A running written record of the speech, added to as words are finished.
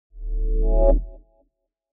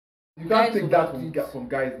You can't take that from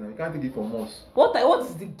guys now. You can't take it from us. What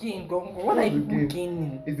is the gain, Gongo? What are you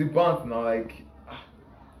gaining? It's the band now, like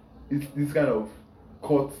it's this kind of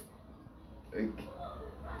cut. Like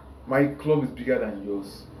my club is bigger than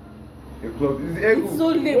yours. Your club is it's so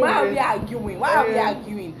lame. Why are we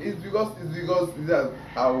arguing? It's because that's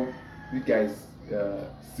how we guys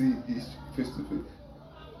see each face to face.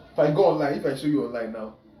 If I go online, if I show you online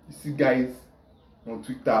now, you see guys on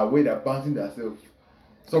Twitter where they're bouncing themselves.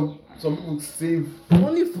 Some people save.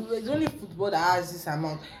 It's only football that has this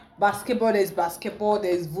amount. Basketball, there's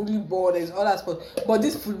volleyball, there's other sports. But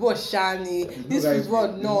this football shiny. There's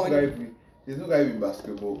no guy in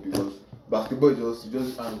basketball because basketball is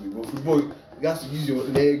just angry. But football, you have to use your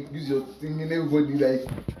leg, use your thing, and everybody like.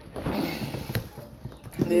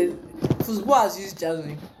 Football has used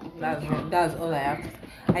javelin. That's all I have.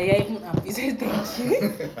 And you're even happy. He said thank you.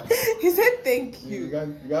 He said thank you. You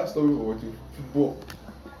can't stop me for watching football.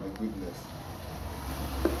 My goodness.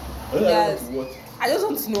 I just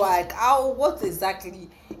want to know like what exactly.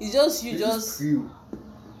 It's just you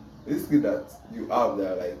This skill that you have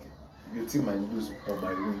that like your team might lose or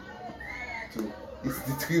might win. So it's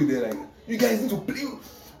the skill there like you guys need to play.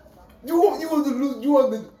 You want to lose, you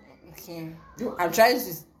want the okay. I'm trying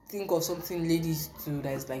to think of something ladies do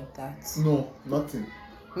that is like that. No, nothing.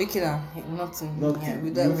 Making a nothing. Yeah,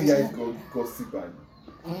 we guys gossip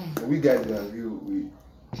and we guys are real.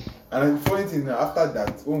 And the funny thing now, after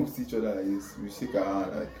that, when we see each other like this, we shake our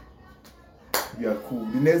hand like we are cool.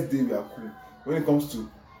 The next day we are cool. When it comes to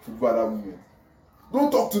football at that moment, don't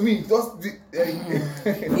talk to me. Just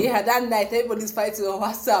yeah, that night everybody's fighting on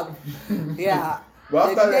WhatsApp. Yeah.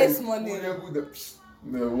 But after the next morning,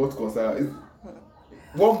 what concern?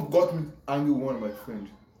 One got me angry with one of my friends.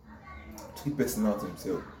 Took it personal to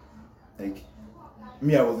himself. Like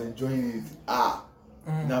me, I was enjoying it.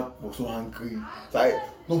 Now I was so angry. So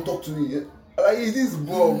don't talk to me. Like is this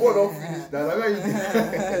ball? Ball don't finish that.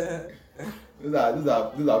 These are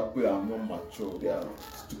people that are not mature. They are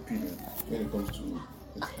stupid when it comes to.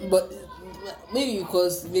 But maybe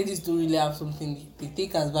because ladies don't really have something they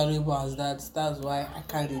take as valuable as that. That's why I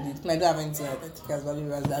can't relate. I don't have anything I take as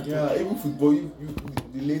valuable as that. Yeah, even football.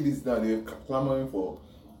 The ladies now they're clamoring for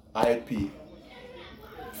IP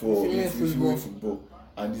for female football,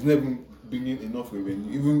 and it's not even bringing enough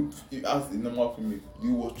revenue. Even if you ask a normal female, do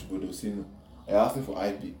you watch football? They'll say no. They're asking for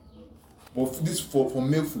IP. But for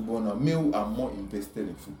male football now, male are more invested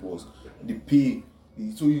in footballs. They pay,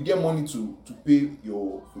 so you get money to pay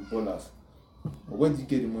your footballers. But where do you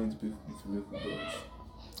get the money to pay for male footballers?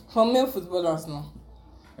 For male footballers now.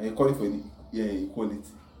 And you're calling for equality.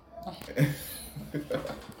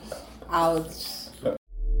 Ouch.